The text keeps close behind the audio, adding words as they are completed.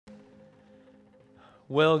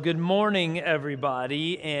Well, good morning,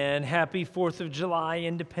 everybody, and happy 4th of July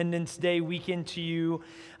Independence Day weekend to you.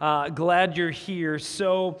 Glad you're here.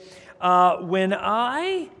 So, when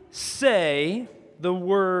I say the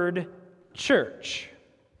word church,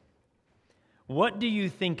 what do you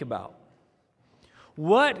think about?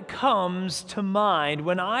 What comes to mind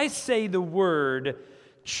when I say the word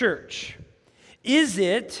church? Is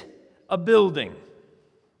it a building?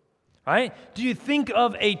 Right? Do you think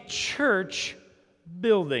of a church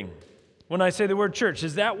building when I say the word church?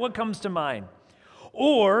 Is that what comes to mind?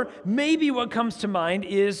 Or maybe what comes to mind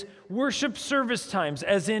is worship service times,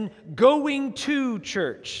 as in going to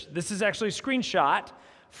church. This is actually a screenshot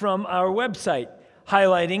from our website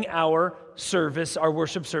highlighting our service, our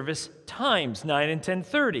worship service times, 9 and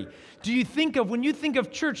 10:30. Do you think of, when you think of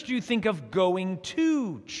church, do you think of going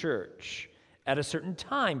to church at a certain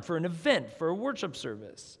time for an event, for a worship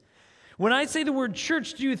service? When I say the word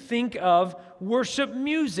church, do you think of worship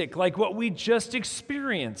music like what we just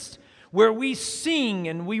experienced, where we sing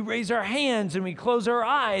and we raise our hands and we close our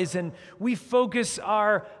eyes and we focus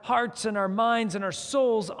our hearts and our minds and our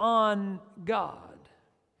souls on God?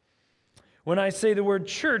 When I say the word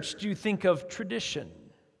church, do you think of tradition?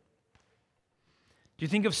 Do you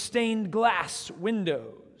think of stained glass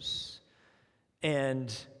windows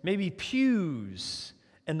and maybe pews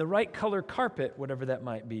and the right color carpet, whatever that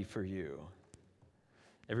might be for you?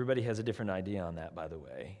 Everybody has a different idea on that, by the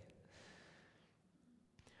way.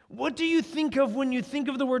 What do you think of when you think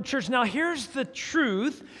of the word church? Now, here's the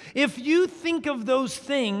truth. If you think of those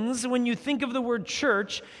things when you think of the word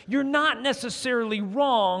church, you're not necessarily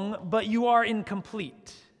wrong, but you are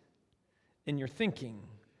incomplete in your thinking.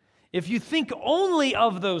 If you think only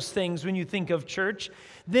of those things when you think of church,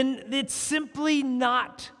 then it's simply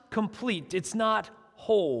not complete. It's not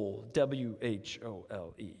whole,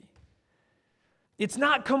 W-H-O-L-E. It's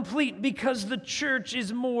not complete because the church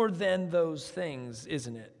is more than those things,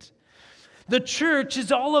 isn't it? The church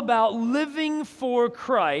is all about living for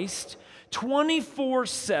Christ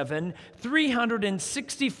 24/7,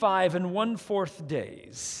 365 and 1/4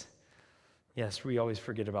 days. Yes, we always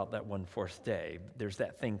forget about that 1/4 day. There's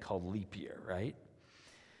that thing called leap year, right?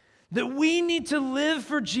 That we need to live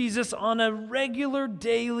for Jesus on a regular,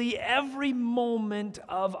 daily, every moment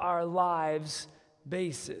of our lives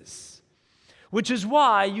basis. Which is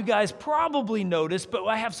why you guys probably noticed, but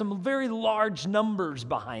I have some very large numbers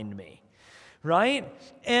behind me, right?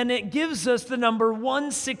 And it gives us the number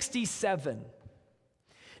 167.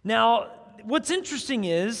 Now, what's interesting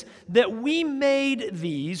is that we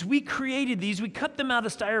created these, we cut them out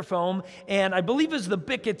of styrofoam, and I believe it was the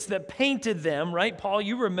Bicketts that painted them, right? Paul,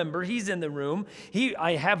 you remember, he's in the room.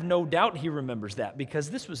 I have no doubt he remembers that because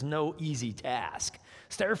this was no easy task.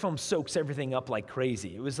 Styrofoam soaks everything up like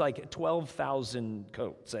crazy. It was like 12,000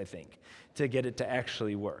 coats, I think, to get it to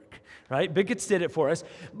actually work, right? Bicketts did it for us.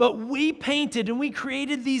 But we painted and we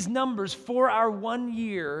created these numbers for our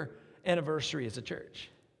 1-year anniversary as a church.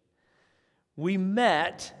 We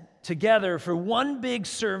met together for one big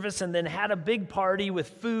service and then had a big party with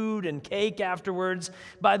food and cake afterwards.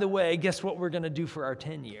 By the way, guess what we're going to do for our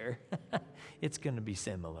 10-year? It's going to be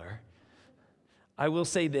similar. I will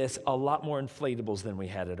say this, a lot more inflatables than we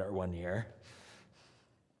had at our 1 year.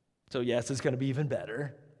 So yes, it's going to be even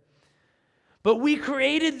better. But we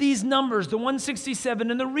created these numbers, the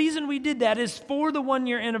 167, and the reason we did that is for the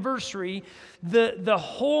 1-year anniversary, the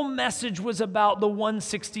whole message was about the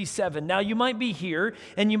 167. Now, you might be here,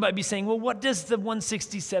 and you might be saying, well, what does the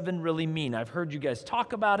 167 really mean? I've heard you guys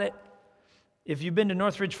talk about it. If you've been to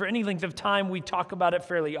Northridge for any length of time, we talk about it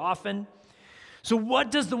fairly often. So what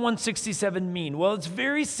does the 167 mean? Well, it's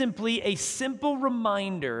very simply a simple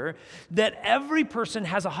reminder that every person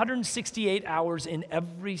has 168 hours in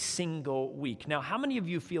every single week. Now, how many of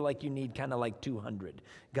you feel like you need kind of like 200?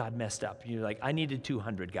 God messed up. You're like, I needed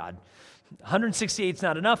 200, God. 168 is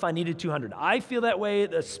not enough. I needed 200. I feel that way,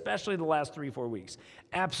 especially the last 3-4 weeks.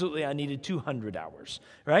 Absolutely, I needed 200 hours,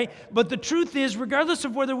 right? But the truth is, regardless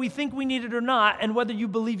of whether we think we need it or not, and whether you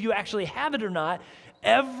believe you actually have it or not,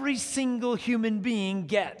 every single human being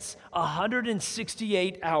gets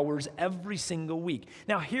 168 hours every single week.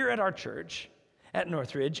 Now, here at our church, at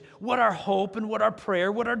Northridge, what our hope and what our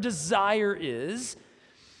prayer, what our desire is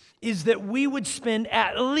that we would spend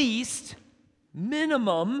at least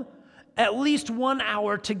 1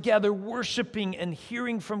 hour together worshiping and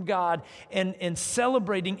hearing from God and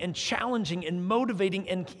celebrating and challenging and motivating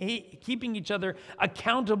and keeping each other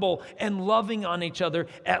accountable and loving on each other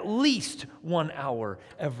at least 1 hour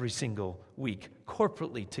every single week,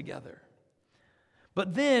 corporately together.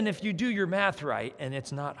 But then if you do your math right, and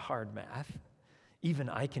it's not hard math, even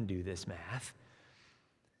I can do this math,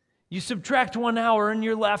 You subtract 1 hour and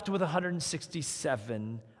you're left with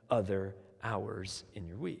 167 other hours in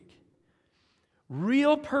your week.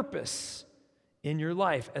 Real purpose in your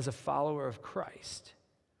life as a follower of Christ,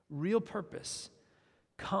 real purpose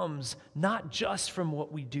comes not just from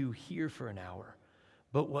what we do here for an hour,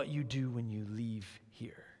 but what you do when you leave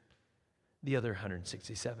here, the other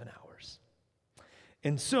 167 hours.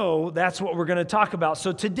 And so that's what we're going to talk about.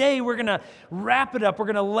 So today we're going to wrap it up. We're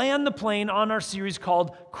going to land the plane on our series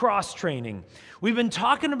called Cross Training. We've been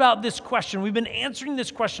talking about this question. We've been answering this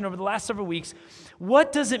question over the last several weeks.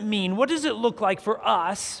 What does it mean? What does it look like for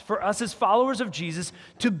us as followers of Jesus,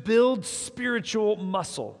 to build spiritual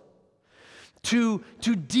muscle? To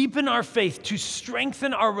deepen our faith, to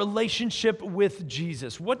strengthen our relationship with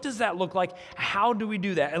Jesus. What does that look like? How do we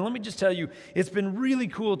do that? And let me just tell you, it's been really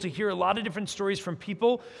cool to hear a lot of different stories from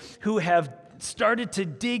people who have started to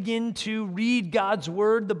dig into, read God's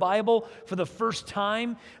Word, the Bible, for the first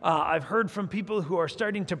time. I've heard from people who are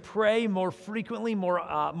starting to pray more frequently, more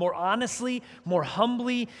honestly, more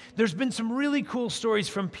humbly. There's been some really cool stories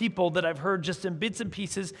from people that I've heard just in bits and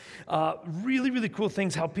pieces. Really, really cool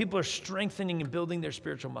things, how people are strengthening and building their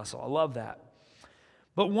spiritual muscle. I love that.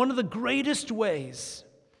 But one of the greatest ways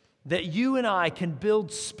that you and I can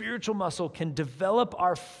build spiritual muscle, can develop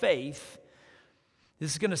our faith,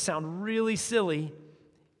 this is going to sound really silly,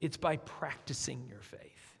 it's by practicing your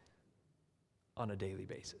faith on a daily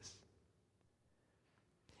basis.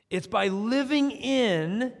 It's by living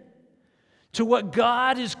in to what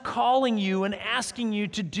God is calling you and asking you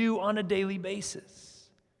to do on a daily basis.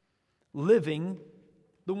 Living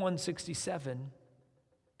the 167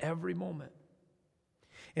 every moment.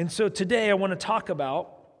 And so today I want to talk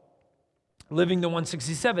about living the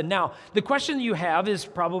 167. Now, the question you have is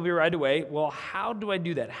probably right away, well, how do I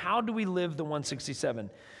do that? How do we live the 167?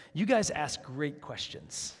 You guys ask great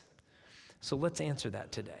questions. So let's answer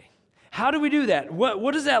that today. How do we do that?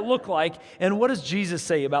 What does that look like? And what does Jesus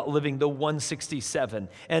say about living the 167?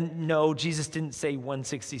 And no, Jesus didn't say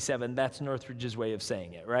 167. That's Northridge's way of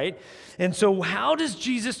saying it, right? And so how does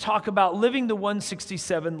Jesus talk about living the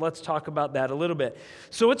 167? Let's talk about that a little bit.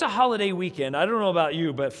 So it's a holiday weekend. I don't know about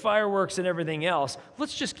you, but fireworks and everything else,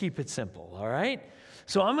 let's just keep it simple, all right?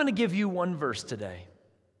 So I'm going to give you one verse today.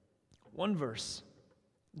 One verse.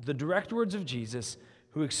 The direct words of Jesus,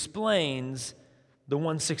 who explains the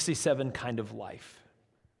 167 kind of life.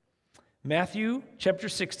 Matthew chapter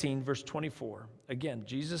 16, verse 24. Again,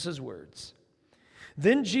 Jesus' words.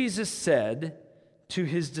 Then Jesus said to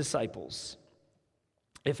his disciples,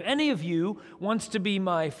 "If any of you wants to be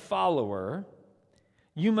my follower,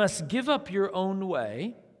 you must give up your own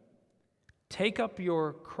way, take up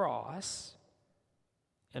your cross,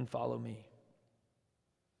 and follow me."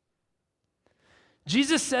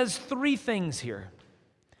 Jesus says three things here.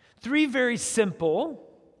 Three very simple,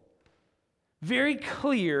 very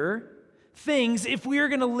clear things if we are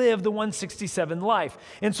going to live the 167 life.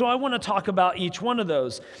 And so I want to talk about each one of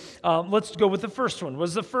those. Let's go with the first one. What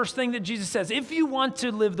was the first thing that Jesus says? If you want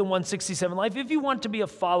to live the 167 life, if you want to be a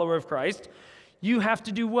follower of Christ, you have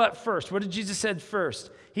to do what first? What did Jesus say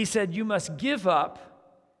first? He said, you must give up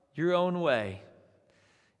your own way.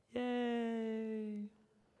 Yay.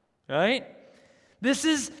 Right? This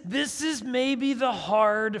is maybe the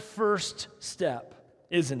hard first step,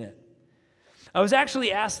 isn't it? I was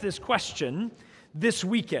actually asked this question this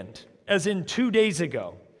weekend, as in 2 days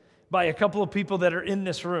ago, by a couple of people that are in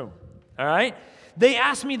this room, all right? They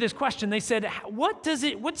asked me this question. They said,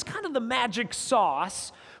 what's kind of the magic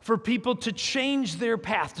sauce for people to change their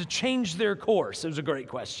path, to change their course? It was a great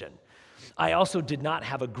question. I also did not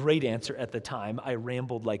have a great answer at the time. I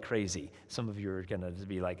rambled like crazy. Some of you are going to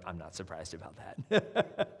be like, I'm not surprised about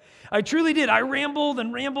that. I truly did. I rambled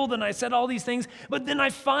and I said all these things, but then I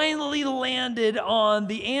finally landed on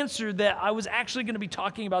the answer that I was actually going to be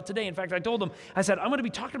talking about today. In fact, I told them, I said, I'm going to be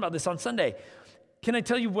talking about this on Sunday. Can I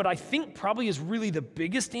tell you what I think probably is really the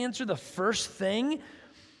biggest answer, the first thing?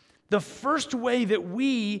 The first way that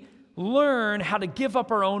we learn how to give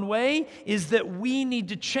up our own way is that we need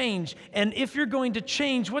to change. And if you're going to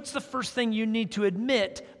change, what's the first thing you need to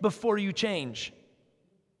admit before you change?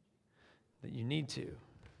 That you need to.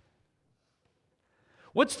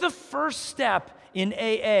 What's the first step in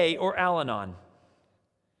AA or Al-Anon?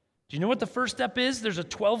 Do you know what the first step is? There's a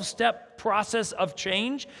 12-step process of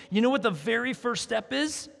change. You know what the very first step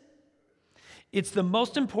is? It's the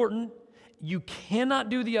most important. You cannot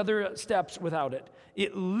do the other steps without it.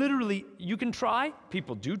 It literally, you can try.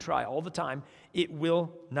 People do try all the time. It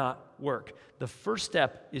will not work. The first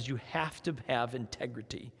step is you have to have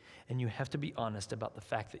integrity, and you have to be honest about the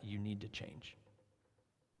fact that you need to change.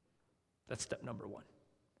 That's step number one.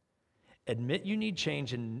 Admit you need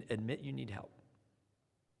change and admit you need help.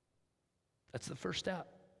 That's the first step.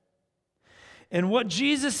 And what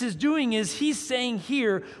Jesus is doing is he's saying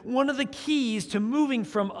here, one of the keys to moving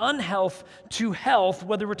from unhealth to health,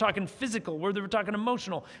 whether we're talking physical, whether we're talking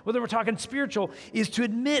emotional, whether we're talking spiritual, is to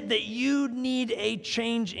admit that you need a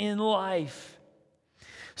change in life.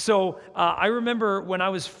 So I remember when I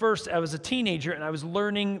was a teenager and I was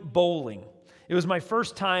learning bowling. It was my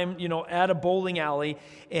first time, at a bowling alley,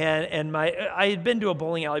 and I had been to a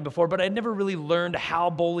bowling alley before, but I'd never really learned how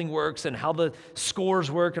bowling works and how the scores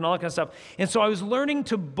work and all that kind of stuff. And so I was learning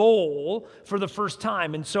to bowl for the first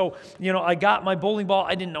time. And so, I got my bowling ball.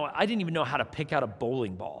 I didn't even know how to pick out a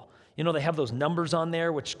bowling ball. They have those numbers on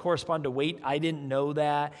there which correspond to weight. I didn't know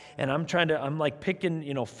that. And I'm like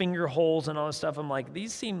picking, finger holes and all this stuff. I'm like,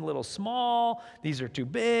 these seem a little small. These are too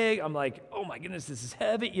big. I'm like, oh my goodness, this is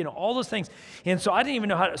heavy. All those things. And so I didn't even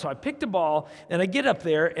know how to, so I picked a ball and I get up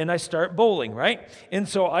there and I start bowling, right? And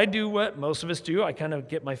so I do what most of us do. I kind of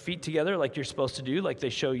get my feet together like you're supposed to do, like they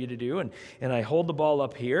show you to do. And I hold the ball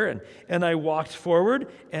up here and I walked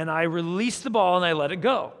forward and I released the ball and I let it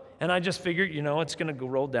go. And I just figured, it's going to go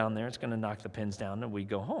roll down there. It's going to knock the pins down and we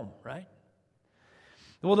go home, right?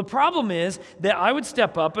 Well, the problem is that I would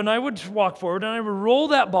step up and I would walk forward and I would roll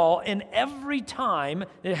that ball. And every time,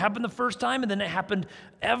 it happened the first time and then it happened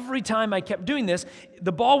every time I kept doing this,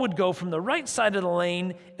 the ball would go from the right side of the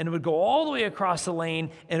lane and it would go all the way across the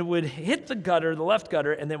lane and it would hit the gutter, the left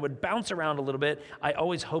gutter, and then it would bounce around a little bit. I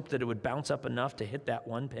always hoped that it would bounce up enough to hit that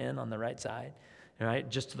one pin on the right side, right?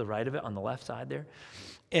 Just to the right of it on the left side there.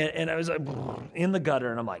 And I was like in the gutter,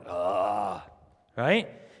 and I'm like, right?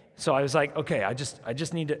 So I was like, okay, I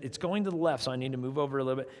just need to, it's going to the left, so I need to move over a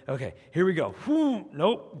little bit. Okay, here we go.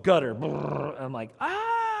 Nope, gutter. I'm like,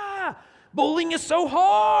 bowling is so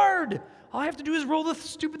hard. All I have to do is roll the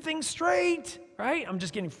stupid thing straight, right? I'm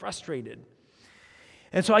just getting frustrated.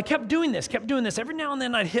 And so I kept doing this. Every now and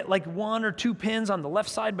then I'd hit like one or two pins on the left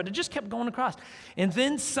side, but it just kept going across. And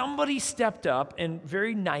then somebody stepped up and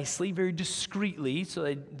very nicely, very discreetly,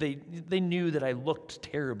 so they knew that I looked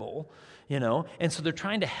terrible, and so they're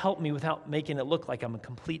trying to help me without making it look like I'm a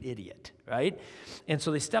complete idiot, right? And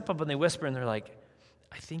so they step up and they whisper and they're like,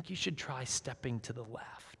 I think you should try stepping to the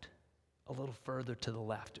left, a little further to the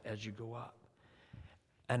left as you go up.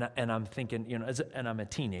 And I'm thinking, and I'm a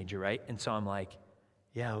teenager, right? And so I'm like,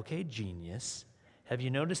 yeah, okay, genius. Have you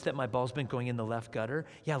noticed that my ball's been going in the left gutter?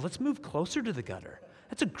 Yeah, let's move closer to the gutter.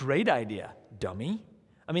 That's a great idea, dummy.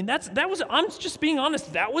 I mean, I'm just being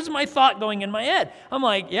honest. That was my thought going in my head. I'm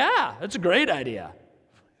like, yeah, that's a great idea.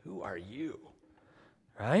 Who are you?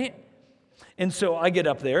 Right? And so I get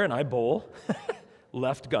up there and I bowl,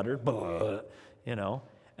 left gutter, and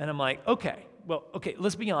I'm like, okay,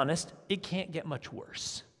 let's be honest. It can't get much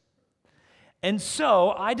worse. And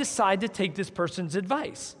so I decide to take this person's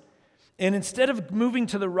advice. And instead of moving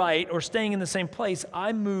to the right or staying in the same place,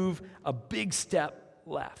 I move a big step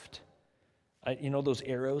left. Those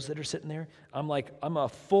arrows that are sitting there? I'm a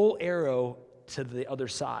full arrow to the other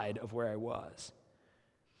side of where I was.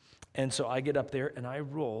 And so I get up there and I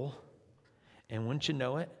roll. And wouldn't you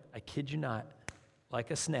know it, I kid you not,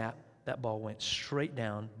 like a snap, that ball went straight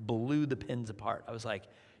down, blew the pins apart. I was like,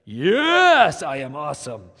 yes, I am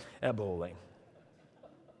awesome at bowling.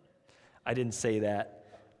 I didn't say that.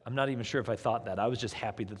 I'm not even sure if I thought that. I was just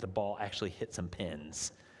happy that the ball actually hit some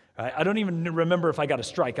pins. Right? I don't even remember if I got a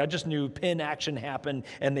strike. I just knew pin action happened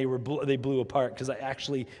and they blew apart because I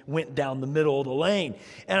actually went down the middle of the lane.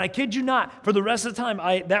 And I kid you not, for the rest of the time,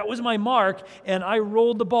 that was my mark, and I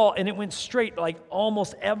rolled the ball and it went straight like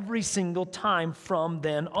almost every single time from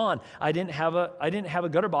then on. I didn't have a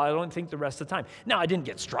gutter ball, I don't think, the rest of the time. Now, I didn't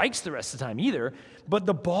get strikes the rest of the time either, but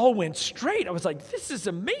the ball went straight. I was like, this is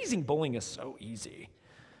amazing. Bowling is so easy.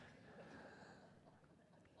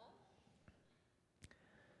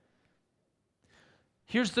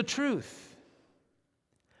 Here's the truth.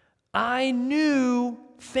 I knew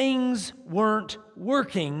things weren't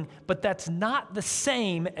working, but that's not the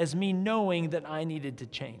same as me knowing that I needed to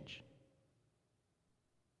change.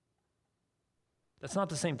 That's not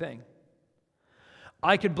the same thing.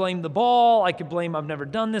 I could blame the ball. I could blame I've never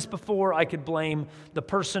done this before. I could blame the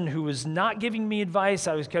person who was not giving me advice.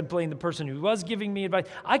 I could blame the person who was giving me advice.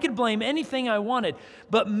 I could blame anything I wanted.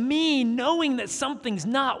 But me knowing that something's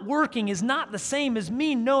not working is not the same as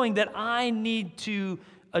me knowing that I need to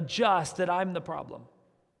adjust, that I'm the problem.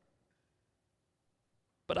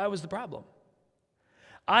 But I was the problem.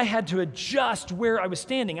 I had to adjust where I was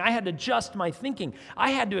standing. I had to adjust my thinking.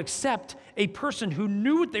 I had to accept a person who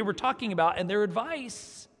knew what they were talking about and their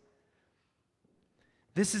advice.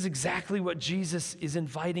 This is exactly what Jesus is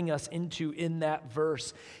inviting us into in that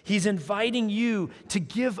verse. He's inviting you to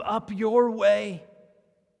give up your way.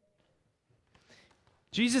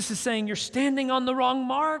 Jesus is saying you're standing on the wrong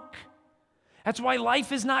mark. That's why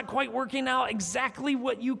life is not quite working out exactly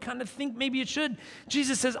what you kind of think maybe it should.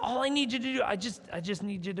 Jesus says, all I need you to do, I just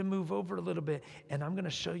need you to move over a little bit, and I'm going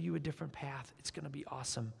to show you a different path. It's going to be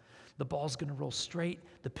awesome. The ball's going to roll straight.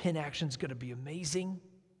 The pin action's going to be amazing.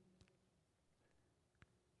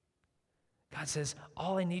 God says,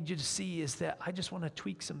 all I need you to see is that I just want to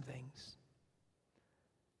tweak some things.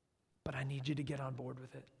 But I need you to get on board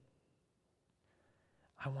with it.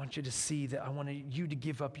 I want you to see that I want you to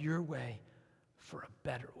give up your way for a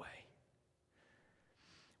better way.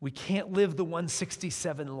 We can't live the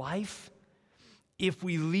 167 life if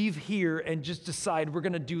we leave here and just decide we're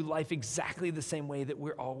going to do life exactly the same way that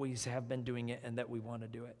we always have been doing it and that we want to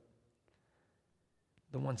do it.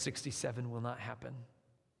 The 167 will not happen.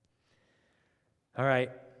 All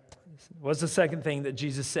right, what's the second thing that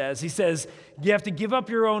Jesus says? He says, you have to give up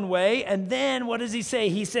your own way. And then what does he say?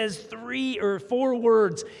 He says 3 or 4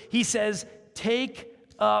 words. He says, take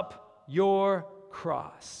up your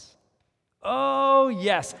cross. Oh,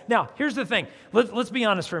 yes. Now, here's the thing. Let's be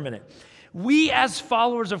honest for a minute. We as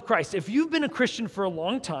followers of Christ, if you've been a Christian for a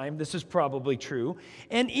long time, this is probably true.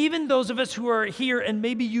 And even those of us who are here and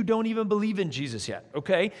maybe you don't even believe in Jesus yet,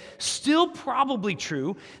 okay? Still probably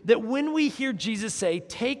true that when we hear Jesus say,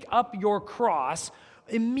 take up your cross,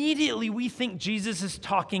 immediately we think Jesus is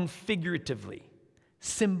talking figuratively,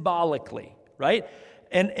 symbolically, right?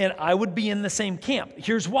 And I would be in the same camp.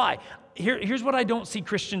 Here's why. Here's what I don't see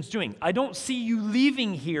Christians doing. I don't see you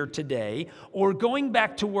leaving here today or going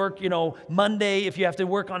back to work, Monday if you have to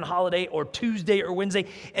work on holiday, or Tuesday or Wednesday,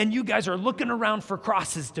 and you guys are looking around for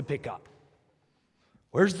crosses to pick up.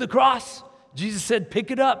 Where's the cross? Jesus said,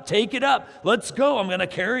 pick it up, take it up. Let's go. I'm going to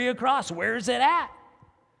carry a cross. Where's it at?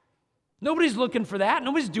 Nobody's looking for that.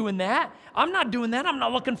 Nobody's doing that. I'm not doing that. I'm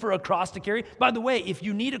not looking for a cross to carry. By the way, if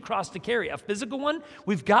you need a cross to carry, a physical one,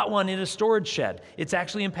 we've got one in a storage shed. It's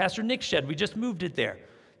actually in Pastor Nick's shed. We just moved it there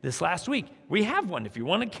this last week. We have one. If you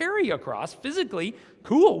want to carry a cross physically,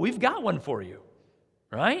 cool, we've got one for you,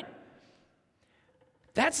 right?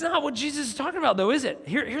 That's not what Jesus is talking about, though, is it?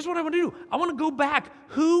 Here's what I want to do. I want to go back.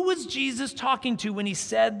 Who was Jesus talking to when he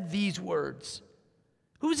said these words?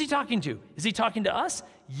 Who is he talking to? Is he talking to us?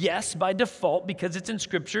 Yes, by default, because it's in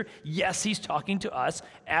Scripture. Yes, he's talking to us,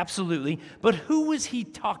 absolutely. But who was he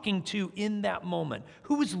talking to in that moment?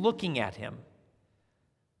 Who was looking at him?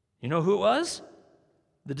 You know who it was?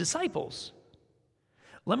 The disciples.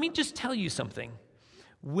 Let me just tell you something.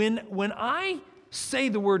 When I say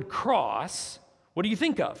the word cross, what do you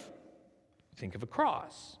think of? You think of a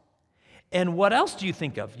cross. And what else do you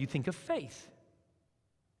think of? You think of faith.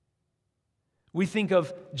 We think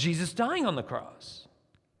of Jesus dying on the cross.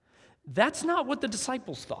 That's not what the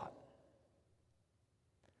disciples thought.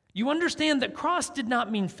 You understand that cross did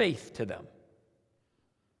not mean faith to them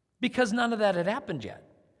because none of that had happened yet.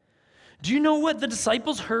 Do you know what the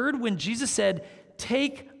disciples heard when Jesus said,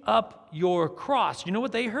 take up your cross? You know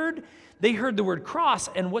what they heard? They heard the word cross,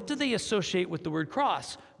 and what do they associate with the word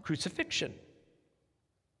cross? Crucifixion.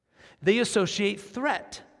 They associate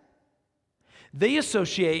threat. They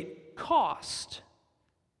associate cost,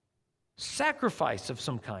 sacrifice of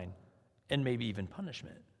some kind, and maybe even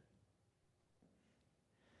punishment.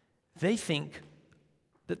 They think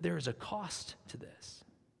that there is a cost to this.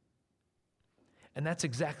 And that's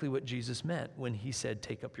exactly what Jesus meant when he said,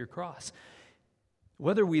 take up your cross.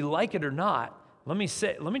 Whether we like it or not, let me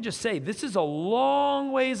just say, this is a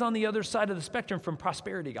long ways on the other side of the spectrum from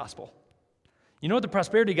prosperity gospel. You know what the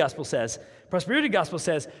prosperity gospel says? Prosperity gospel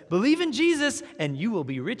says, believe in Jesus and you will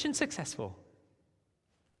be rich and successful.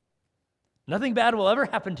 Nothing bad will ever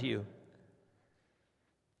happen to you.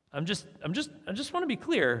 I just want to be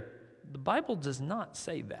clear. The Bible does not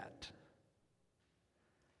say that.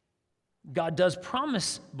 God does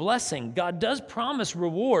promise blessing. God does promise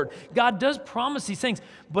reward. God does promise these things,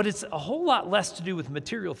 but it's a whole lot less to do with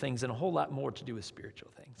material things and a whole lot more to do with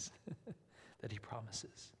spiritual things that he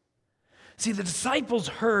promises. See, the disciples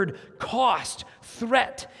heard cost,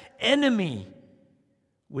 threat, enemy.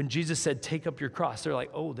 When Jesus said, take up your cross, they're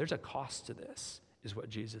like, oh, there's a cost to this, is what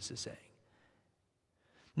Jesus is saying.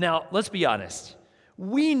 Now, let's be honest.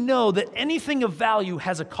 We know that anything of value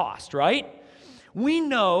has a cost, right? We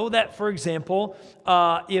know that, for example,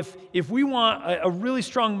 if we want a really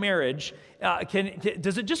strong marriage,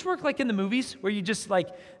 does it just work like in the movies where you just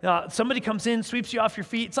somebody comes in, sweeps you off your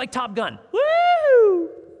feet? It's like Top Gun. Woo!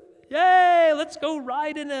 Yay! Let's go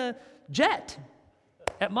ride in a jet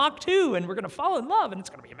at Mach 2, and we're going to fall in love, and it's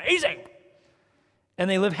going to be amazing. And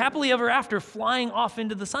they live happily ever after, flying off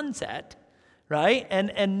into the sunset, right?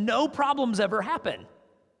 And no problems ever happen.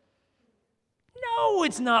 No,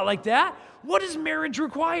 it's not like that. What does marriage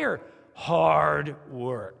require? Hard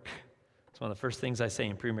work. It's one of the first things I say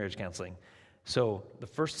in pre-marriage counseling. So the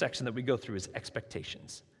first section that we go through is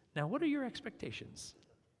expectations. Now, what are your expectations?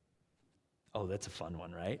 Oh, that's a fun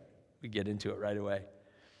one, right? We get into it right away.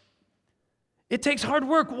 It takes hard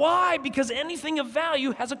work. Why? Because anything of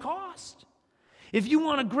value has a cost. If you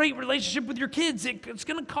want a great relationship with your kids, it's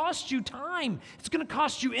going to cost you time. It's going to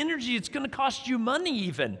cost you energy. It's going to cost you money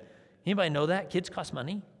even. Anybody know that? Kids cost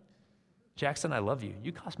money? Jackson, I love you.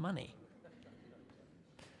 You cost money.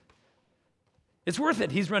 It's worth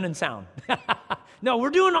it. He's running sound. No, we're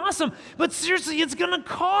doing awesome. But seriously, it's going to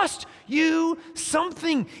cost you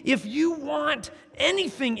something. If you want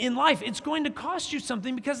anything in life, it's going to cost you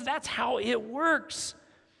something because that's how it works.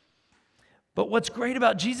 But what's great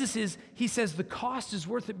about Jesus is he says the cost is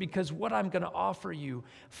worth it because what I'm going to offer you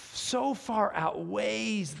so far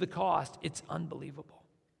outweighs the cost. It's unbelievable.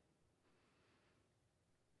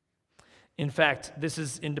 In fact, this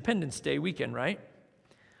is Independence Day weekend, right?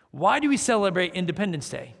 Why do we celebrate Independence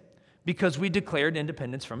Day? Because we declared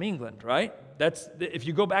independence from England, right? If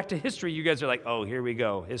you go back to history, you guys are like, oh, here we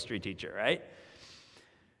go, history teacher, right?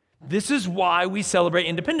 This is why we celebrate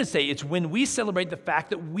Independence Day. It's when we celebrate the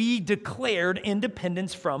fact that we declared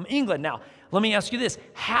independence from England. Now, let me ask you this.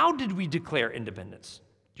 How did we declare independence?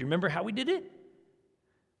 Do you remember how we did it?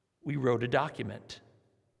 We wrote a document.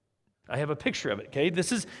 I have a picture of it, okay?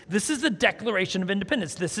 This is the Declaration of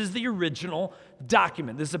Independence. This is the original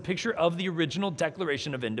document. This is a picture of the original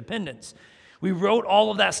Declaration of Independence. We wrote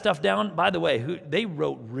all of that stuff down. By the way, they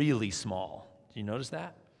wrote really small. Do you notice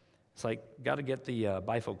that? It's like, got to get the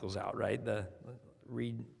bifocals out, right?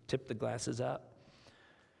 Tip the glasses up.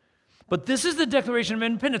 But this is the Declaration of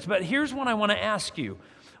Independence. But here's what I want to ask you.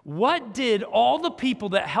 What did all the people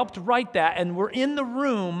that helped write that and were in the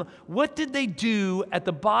room, what did they do at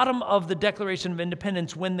the bottom of the Declaration of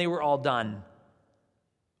Independence when they were all done?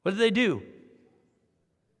 What did they do?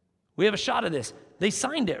 We have a shot of this. They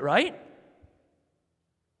signed it, right?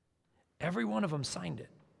 Every one of them signed it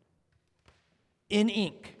in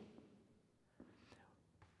ink.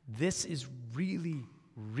 This is really,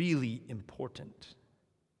 really important.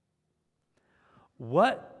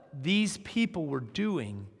 What these people were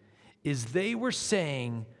doing is they were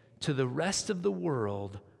saying to the rest of the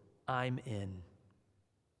world, I'm in.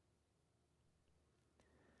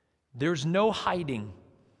 There's no hiding.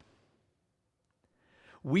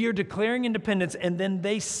 We are declaring independence, and then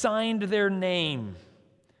they signed their name.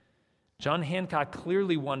 John Hancock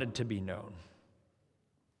clearly wanted to be known.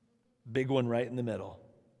 Big one right in the middle.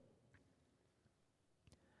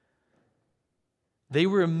 They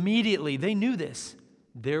knew this.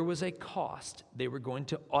 There was a cost. They were going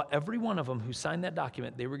to, every one of them who signed that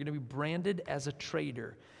document, they were going to be branded as a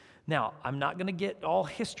traitor. Now, I'm not going to get all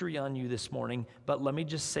history on you this morning, but let me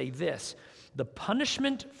just say this. The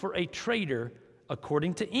punishment for a traitor,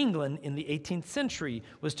 according to England in the 18th century,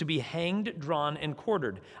 was to be hanged, drawn, and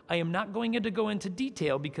quartered. I am not going to go into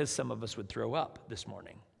detail because some of us would throw up this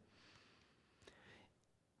morning.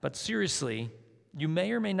 But seriously, you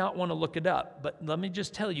may or may not want to look it up, but let me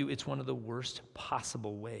just tell you, it's one of the worst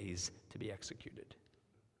possible ways to be executed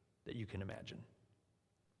that you can imagine.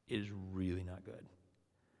 It is really not good.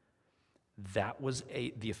 That was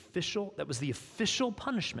the official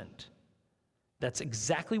punishment. That's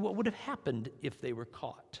exactly what would have happened if they were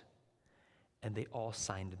caught. And they all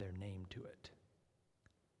signed their name to it.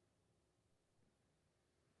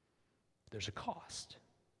 There's a cost.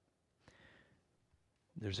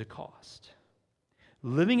 There's a cost.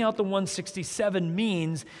 Living out the 167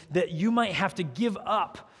 means that you might have to give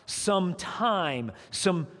up some time,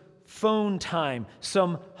 some phone time,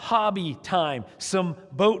 some hobby time, some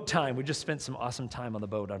boat time. We just spent some awesome time on the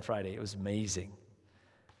boat on Friday. It was amazing.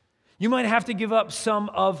 You might have to give up some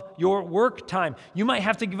of your work time. You might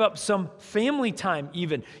have to give up some family time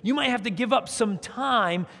even. You might have to give up some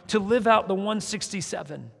time to live out the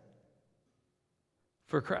 167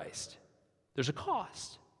 for Christ. There's a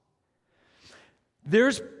cost.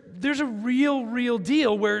 There's a real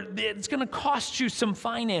deal where it's going to cost you some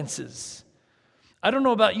finances. I don't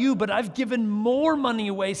know about you, but I've given more money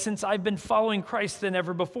away since I've been following Christ than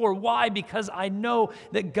ever before. Why? Because I know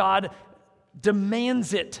that God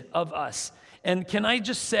demands it of us. And can I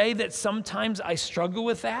just say that sometimes I struggle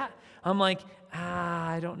with that? I'm like,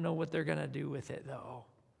 I don't know what they're going to do with it, though.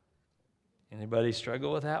 Anybody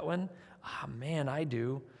struggle with that one? Man, I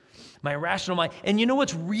do. My irrational mind. And you know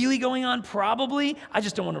what's really going on? Probably, I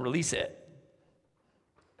just don't want to release it.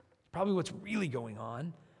 Probably what's really going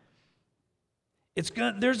on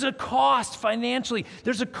There's a cost financially.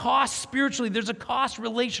 There's a cost spiritually. There's a cost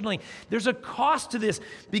relationally. There's a cost to this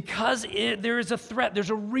because there is a threat. There's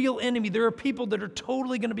a real enemy. There are people that are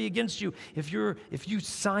totally going to be against you if you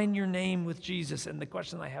sign your name with Jesus. And the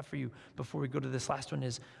question I have for you before we go to this last one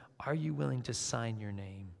is, are you willing to sign your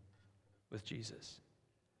name with Jesus?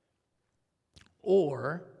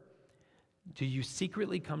 Or do you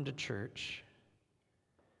secretly come to church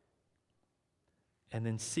and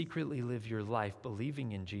then secretly live your life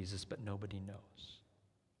believing in Jesus, but nobody knows?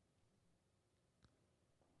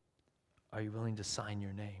 Are you willing to sign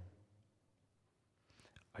your name?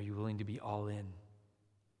 Are you willing to be all in?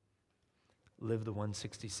 Live the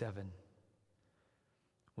 167.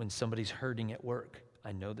 When somebody's hurting at work,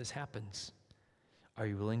 I know this happens. Are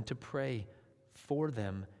you willing to pray for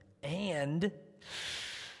them and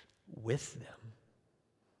with them?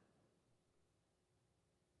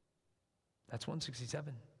 That's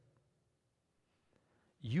 167.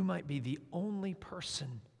 You might be the only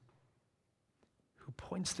person who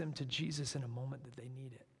points them to Jesus in a moment that they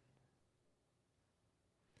need it.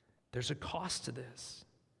 There's a cost to this.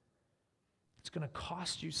 It's going to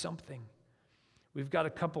cost you something. We've got a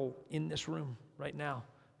couple in this room right now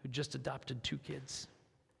who just adopted 2 kids.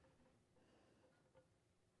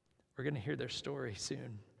 We're going to hear their story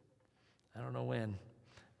soon. I don't know when.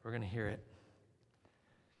 We're going to hear it.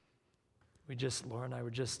 Laura and I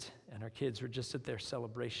and our kids were just at their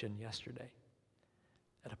celebration yesterday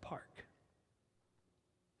at a park.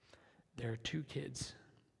 There are 2 kids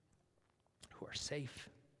who are safe,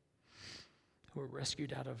 who were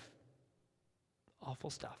rescued out of awful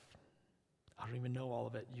stuff. I don't even know all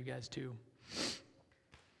of it. You guys too.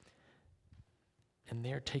 And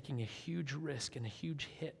they're taking a huge risk and a huge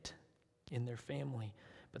hit in their family,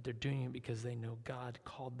 but they're doing it because they know God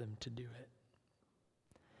called them to do it.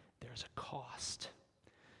 There's a cost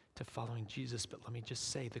to following Jesus, but let me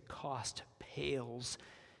just say the cost pales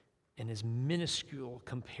and is minuscule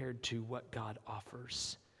compared to what God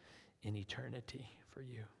offers in eternity for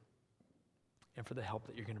you and for the help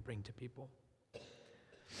that you're going to bring to people.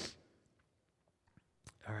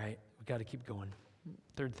 All right, we got to keep going.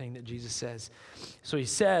 Third thing that Jesus says. So he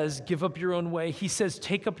says, give up your own way. He says,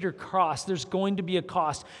 take up your cross. There's going to be a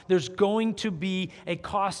cost. There's going to be a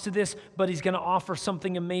cost to this, but he's going to offer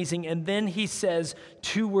something amazing. And then he says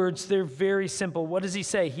 2 words. They're very simple. What does he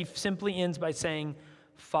say? He simply ends by saying,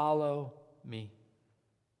 follow me.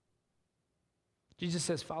 Jesus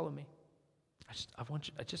says, follow me.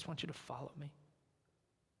 I just want you to follow me.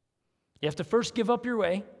 You have to first give up your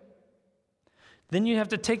way. Then you have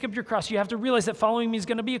to take up your cross. You have to realize that following me is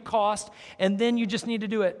going to be a cost, and then you just need to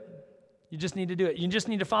do it. You just need to do it. You just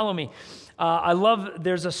need to follow me.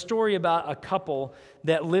 There's a story about a couple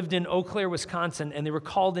that lived in Eau Claire, Wisconsin, and they were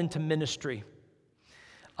called into ministry.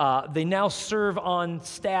 They now serve on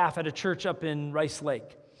staff at a church up in Rice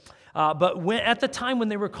Lake. But at the time when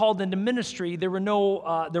they were called into ministry, there weren't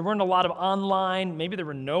a lot of online, maybe there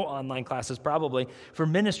were no online classes probably for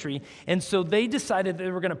ministry. And so they decided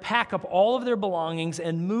they were going to pack up all of their belongings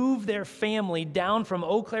and move their family down from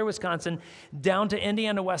Eau Claire, Wisconsin, down to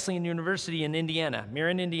Indiana Wesleyan University in Indiana,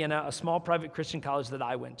 Marion, Indiana, a small private Christian college that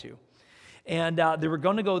I went to. And they were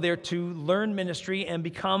going to go there to learn ministry and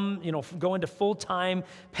go into full-time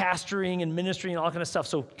pastoring and ministry and all that kind of stuff.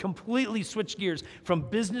 So completely switch gears from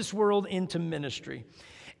business world into ministry.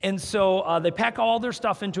 And so they pack all their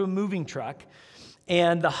stuff into a moving truck.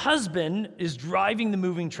 And the husband is driving the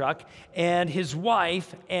moving truck, and his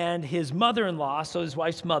wife and his mother-in-law, so his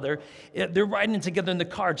wife's mother, they're riding together in the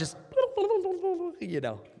car, just,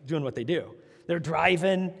 doing what they do. They're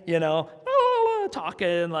driving,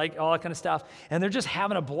 talking, like all that kind of stuff. And they're just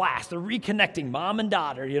having a blast. They're reconnecting, mom and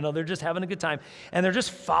daughter, they're just having a good time. And they're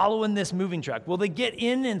just following this moving truck. Well, they get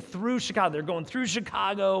in and through Chicago. They're going through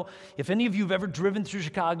Chicago. If any of you have ever driven through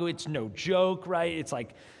Chicago, it's no joke, right? It's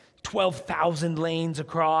like 12,000 lanes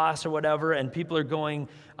across or whatever, and people are going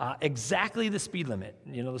exactly the speed limit.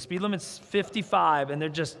 The speed limit's 55, and they're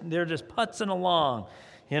just putzing along,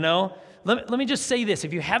 Let me just say this.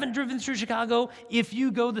 If you haven't driven through Chicago, if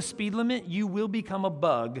you go the speed limit, you will become a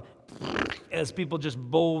bug as people just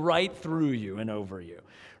bowl right through you and over you,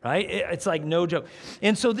 right? It's like no joke.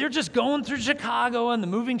 And so they're just going through Chicago in the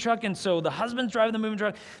moving truck, and so the husband's driving the moving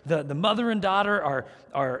truck. The mother and daughter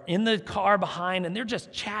are in the car behind, and they're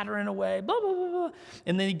just chattering away, blah, blah, blah, blah.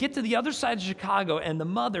 And then you get to the other side of Chicago, and the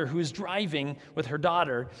mother who is driving with her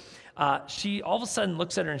daughter, she all of a sudden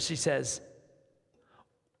looks at her and she says,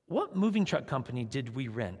 "What moving truck company did we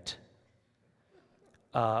rent?"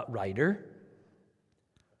 Ryder.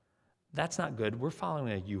 That's not good. We're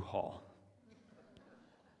following a U-Haul.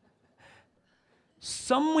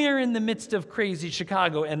 somewhere in the midst of crazy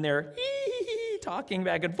Chicago, and they're talking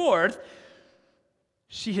back and forth,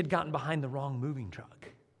 she had gotten behind the wrong moving truck.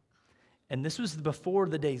 And this was before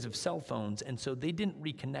the days of cell phones, and so they didn't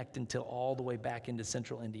reconnect until all the way back into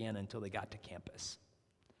central Indiana until they got to campus.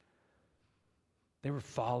 They were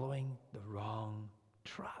following the wrong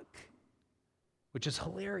truck, which is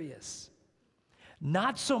hilarious.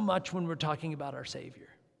 Not so much when we're talking about our Savior.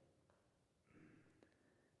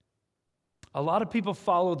 A lot of people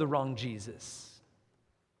follow the wrong Jesus.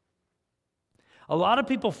 A lot of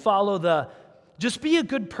people follow the just be a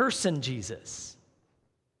good person Jesus.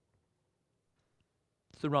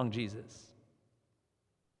 It's the wrong Jesus.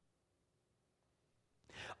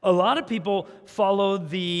 A lot of people follow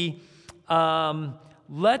the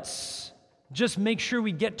let's just make sure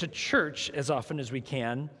we get to church as often as we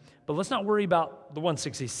can, but let's not worry about the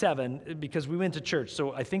 167 because we went to church,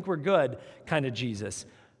 so I think we're good kind of Jesus.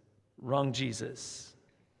 Wrong Jesus.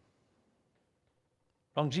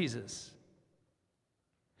 Wrong Jesus.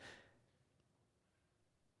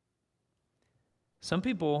 Some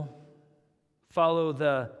people follow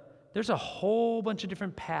there's a whole bunch of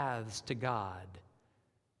different paths to God.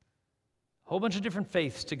 A whole bunch of different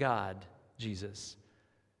faiths to God, Jesus.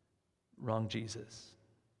 Wrong Jesus.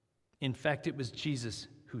 In fact, it was Jesus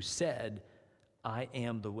who said, I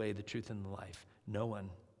am the way, the truth, and the life.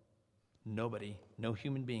 Nobody, no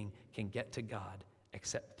human being can get to God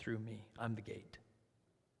except through me. I'm the gate.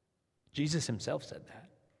 Jesus himself said that.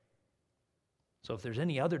 So if there's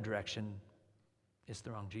any other direction, it's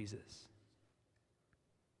the wrong Jesus.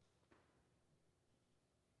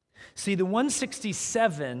 See, the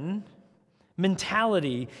 167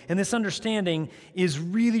 mentality and this understanding is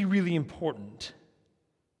really, really important.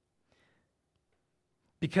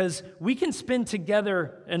 Because we can spend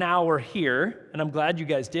together an hour here, and I'm glad you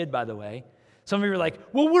guys did, by the way. Some of you are like,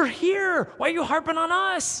 well, we're here. Why are you harping on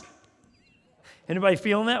us? Anybody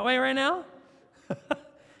feeling that way right now?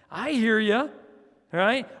 I hear you, all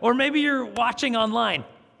right? Or maybe you're watching online.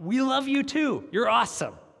 We love you too. You're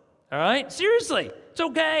awesome, all right? Seriously, it's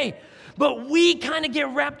okay. But we kind of get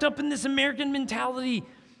wrapped up in this American mentality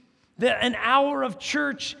that an hour of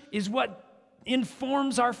church is what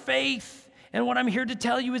informs our faith. And what I'm here to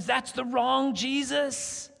tell you is that's the wrong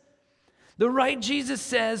Jesus. The right Jesus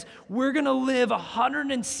says we're going to live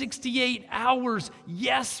 168 hours,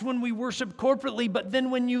 yes, when we worship corporately, but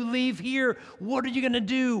then when you leave here, what are you going to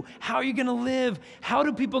do? How are you going to live? How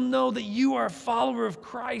do people know that you are a follower of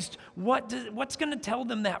Christ? What's going to tell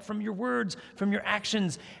them that from your words, from your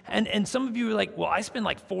actions? And some of you are like, well, I spend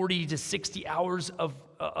like 40 to 60 hours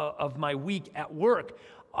of my week at work.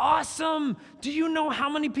 Awesome. Do you know how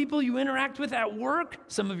many people you interact with at work?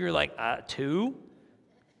 Some of you are like, 2.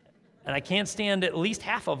 And I can't stand at least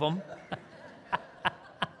half of them.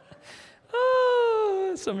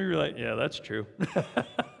 Some of you are like, yeah, that's true.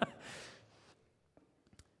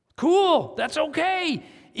 Cool. That's okay.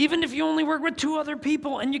 Even if you only work with 2 other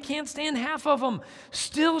people and you can't stand half of them,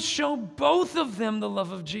 still show both of them the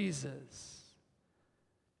love of Jesus.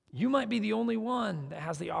 You might be the only one that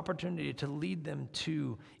has the opportunity to lead them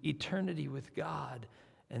to eternity with God,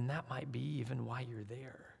 and that might be even why you're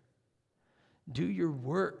there. Do your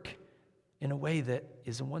work in a way that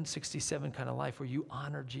is a 167 kind of life where you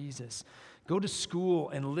honor Jesus. Go to school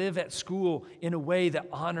and live at school in a way that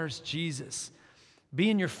honors Jesus. Be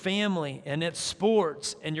in your family and at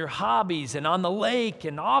sports and your hobbies and on the lake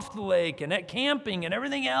and off the lake and at camping and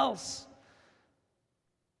everything else.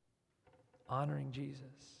 Honoring Jesus.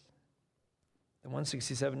 The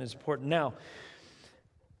 167 is important. Now,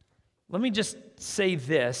 let me just say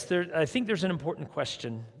this. I think there's an important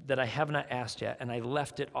question that I have not asked yet, and I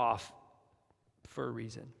left it off for a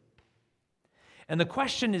reason. And the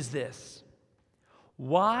question is this: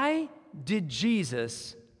 why did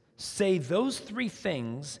Jesus say those 3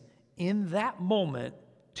 things in that moment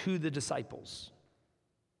to the disciples?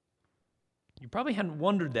 You probably hadn't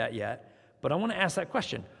wondered that yet, but I want to ask that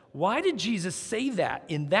question. Why did Jesus say that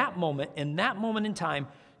in that moment in time,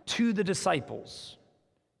 to the disciples?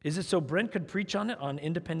 Is it so Brent could preach on it on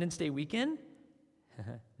Independence Day weekend?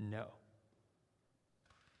 No.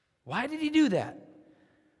 Why did he do that?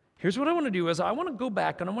 Here's what I want to do is I want to go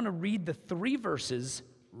back and I want to read the 3 verses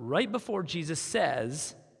right before Jesus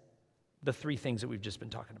says the 3 things that we've just been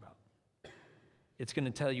talking about. It's going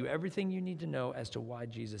to tell you everything you need to know as to why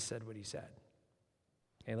Jesus said what he said.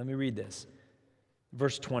 Okay, let me read this.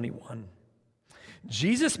 Verse 21.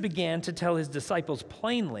 Jesus began to tell his disciples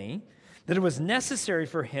plainly that it was necessary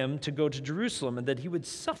for him to go to Jerusalem and that he would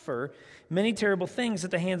suffer many terrible things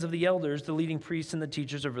at the hands of the elders, the leading priests, and the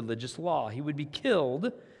teachers of religious law. He would be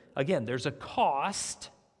killed. Again, there's a cost,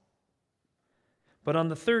 but on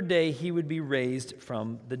the third day he would be raised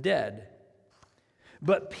from the dead.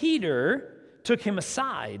 But Peter took him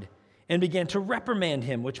aside and began to reprimand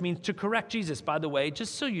him, which means to correct Jesus. By the way,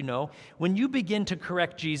 just so you know, when you begin to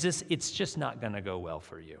correct Jesus, it's just not going to go well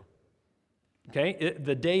for you. Okay?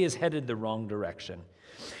 The day is headed the wrong direction.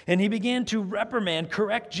 And he began to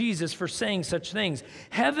correct Jesus for saying such things.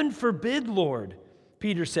 "Heaven forbid, Lord,"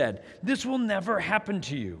 Peter said, "this will never happen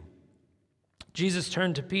to you." Jesus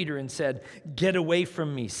turned to Peter and said, "Get away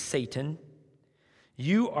from me, Satan.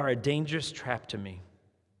 You are a dangerous trap to me.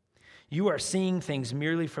 You are seeing things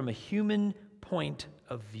merely from a human point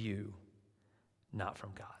of view, not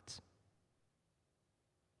from God's."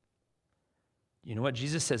 You know what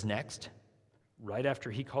Jesus says next? Right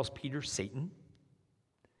after he calls Peter Satan?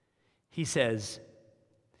 He says,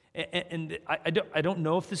 and I don't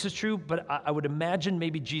know if this is true, but I would imagine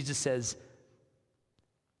maybe Jesus says,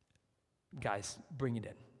 "Guys, bring it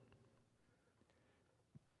in.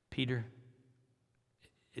 Peter,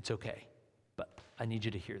 it's okay, but I need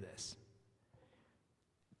you to hear this."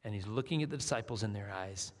 And he's looking at the disciples in their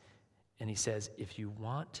eyes, and he says, "If you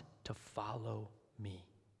want to follow me,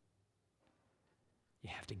 you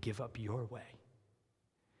have to give up your way.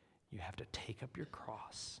 You have to take up your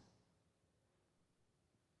cross,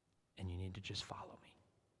 and you need to just follow me.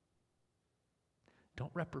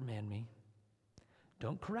 Don't reprimand me.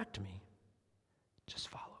 Don't correct me. Just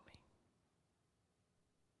follow me."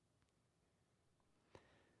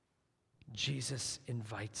 Jesus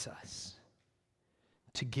invites us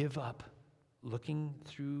to give up looking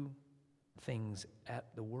through things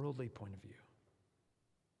at the worldly point of view,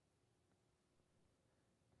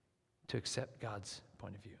 to accept God's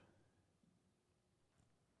point of view.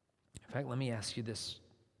 In fact, let me ask you this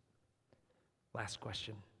last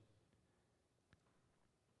question.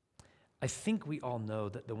 I think we all know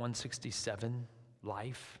that the 167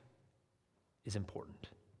 life is important.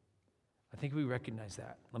 I think we recognize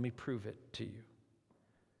that. Let me prove it to you.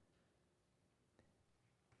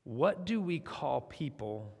 What do we call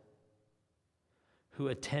people who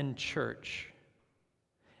attend church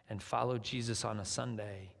and follow Jesus on a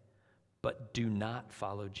Sunday, but do not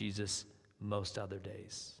follow Jesus most other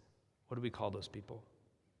days? What do we call those people?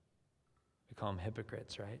 We call them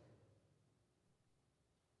hypocrites, right?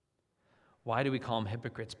 Why do we call them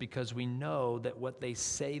hypocrites? Because we know that what they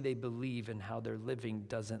say they believe and how they're living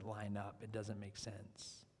doesn't line up. It doesn't make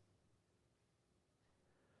sense.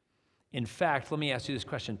 In fact, let me ask you this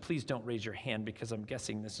question. Please don't raise your hand because I'm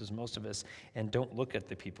guessing this is most of us, and don't look at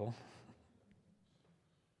the people.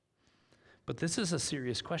 But this is a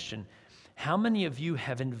serious question. How many of you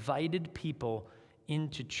have invited people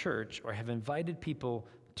into church or have invited people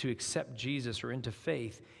to accept Jesus or into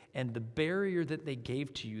faith, and the barrier that they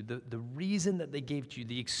gave to you, the reason that they gave to you,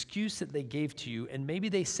 the excuse that they gave to you, and maybe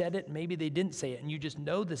they said it, maybe they didn't say it, and you just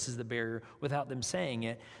know this is the barrier without them saying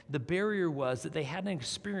it. The barrier was that they had an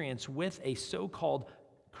experience with a so-called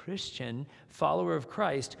Christian follower of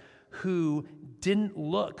Christ who didn't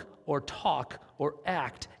look or talk or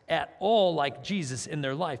act at all like Jesus in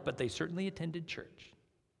their life, but they certainly attended church.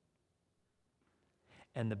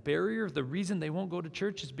 And the barrier, the reason they won't go to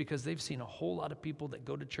church is because they've seen a whole lot of people that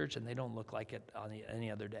go to church and they don't look like it on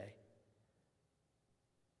any other day.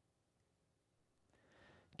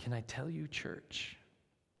 Can I tell you, church,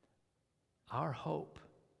 our hope,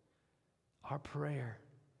 our prayer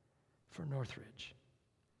for Northridge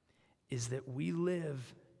is that we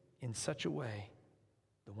live in such a way,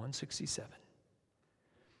 the 167,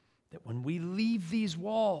 that when we leave these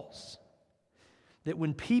walls, that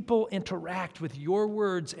when people interact with your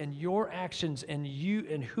words and your actions and you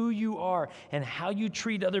and who you are and how you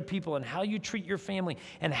treat other people and how you treat your family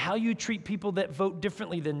and how you treat people that vote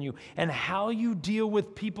differently than you and how you deal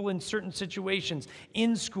with people in certain situations,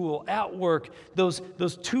 in school, at work, those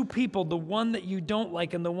two people, the one that you don't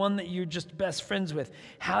like and the one that you're just best friends with,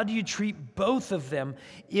 how do you treat both of them?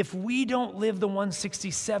 If we don't live the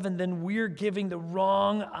 167, then we're giving the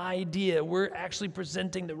wrong idea. We're actually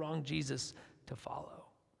presenting the wrong Jesus to follow.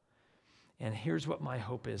 And here's what my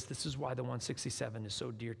hope is. This is why the 167 is so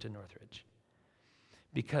dear to Northridge.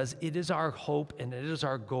 Because it is our hope and it is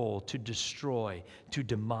our goal to destroy, to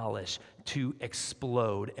demolish, to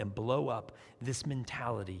explode and blow up this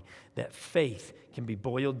mentality that faith can be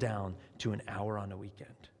boiled down to an hour on a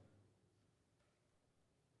weekend.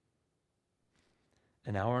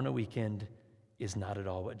 An hour on a weekend is not at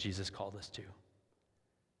all what Jesus called us to.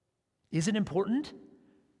 Is it important?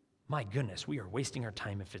 My goodness, we are wasting our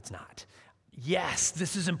time if it's not. Yes,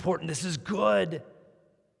 this is important. This is good.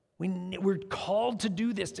 We're called to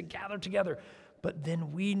do this, to gather together. But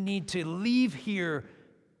then we need to leave here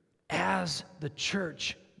as the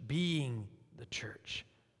church being the church,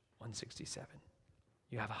 167.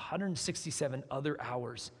 You have 167 other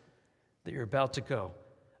hours that you're about to go.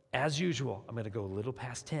 As usual, I'm going to go a little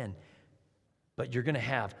past 10, but you're going to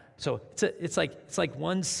have, so it's like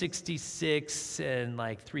 166 and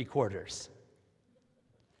like 3/4.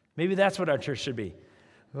 Maybe that's what our church should be.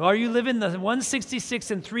 Are you living the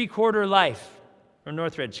 166 and 3/4 life for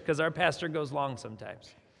Northridge? Because our pastor goes long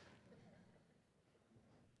sometimes.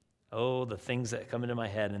 Oh, the things that come into my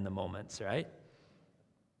head in the moments, right?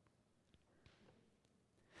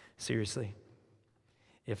 Seriously,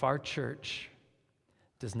 if our church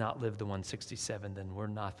does not live the 167, then we're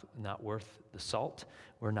not worth the salt.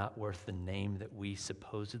 We're not worth the name that we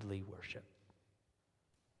supposedly worship.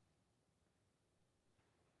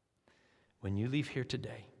 When you leave here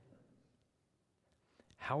today,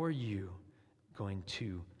 how are you going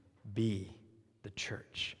to be the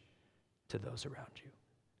church to those around you?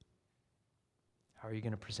 How are you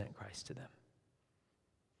going to present Christ to them?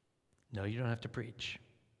 No, you don't have to preach,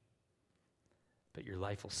 but your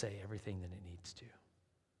life will say everything that it needs to.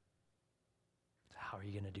 So how are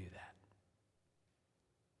you going to do that?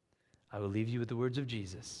 I will leave you with the words of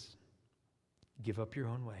Jesus. Give up your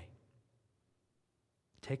own way.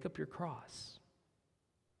 Take up your cross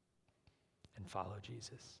and follow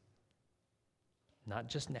Jesus. Not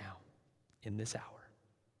just now, in this hour,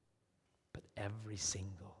 but every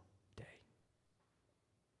single day.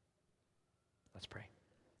 Let's pray.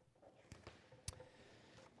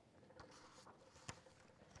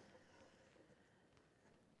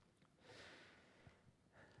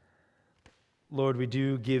 Lord, we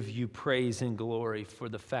do give you praise and glory for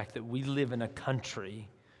the fact that we live in a country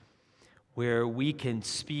where we can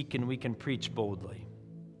speak and we can preach boldly.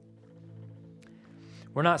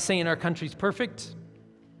 We're not saying our country's perfect.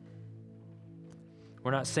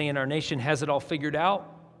 We're not saying our nation has it all figured out.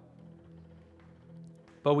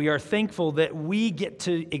 But we are thankful that we get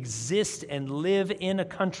to exist and live in a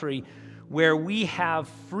country where we have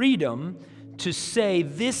freedom to say,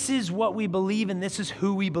 this is what we believe and this is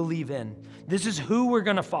who we believe in. This is who we're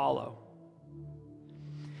going to follow.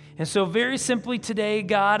 And so very simply today,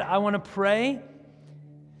 God, I want to pray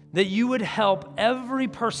that you would help every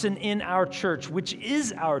person in our church, which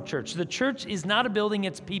is our church. The church is not a building,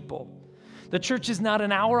 it's people. The church is not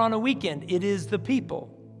an hour on a weekend, it is the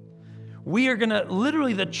people. We are going to,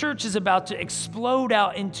 literally, the church is about to explode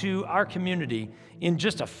out into our community in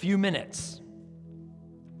just a few minutes.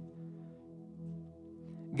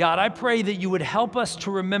 God, I pray that you would help us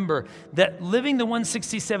to remember that living the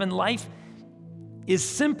 167 life is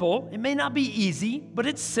simple. It may not be easy, but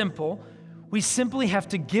it's simple. We simply have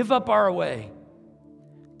to give up our way,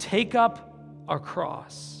 take up our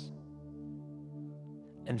cross,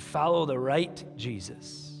 and follow the right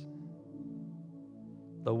Jesus.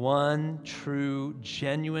 The one true,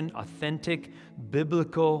 genuine, authentic,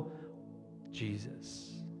 biblical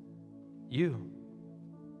Jesus. You.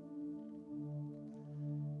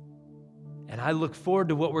 And I look forward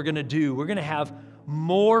to what we're going to do. We're going to have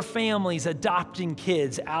more families adopting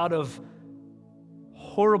kids out of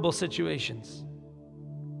horrible situations.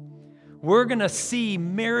 We're going to see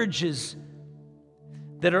marriages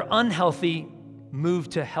that are unhealthy move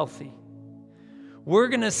to healthy. We're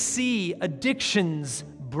going to see addictions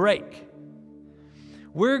break.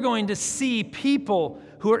 We're going to see people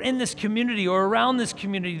who are in this community or around this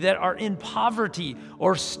community that are in poverty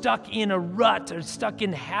or stuck in a rut or stuck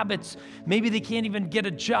in habits. Maybe they can't even get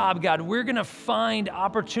a job, God. We're going to find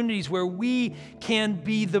opportunities where we can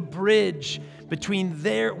be the bridge between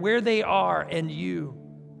where they are and you.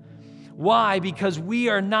 Why? Because we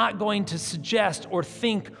are not going to suggest or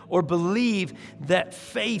think or believe that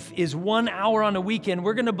faith is 1 hour on a weekend.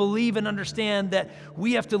 We're going to believe and understand that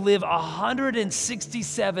we have to live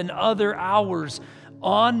 167 other hours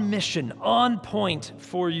on mission, on point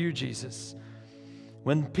for you, Jesus.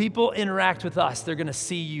 When people interact with us, they're going to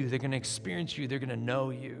see you, they're going to experience you, they're going to know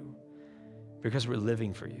you because we're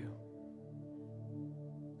living for you.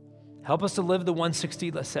 Help us to live the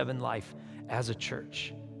 167 life as a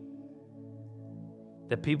church.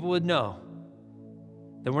 That people would know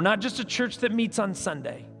that we're not just a church that meets on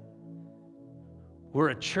Sunday. We're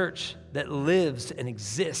a church that lives and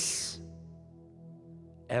exists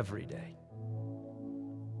every day.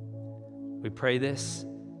 We pray this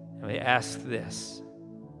and we ask this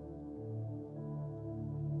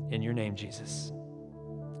in your name, Jesus.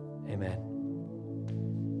 Amen.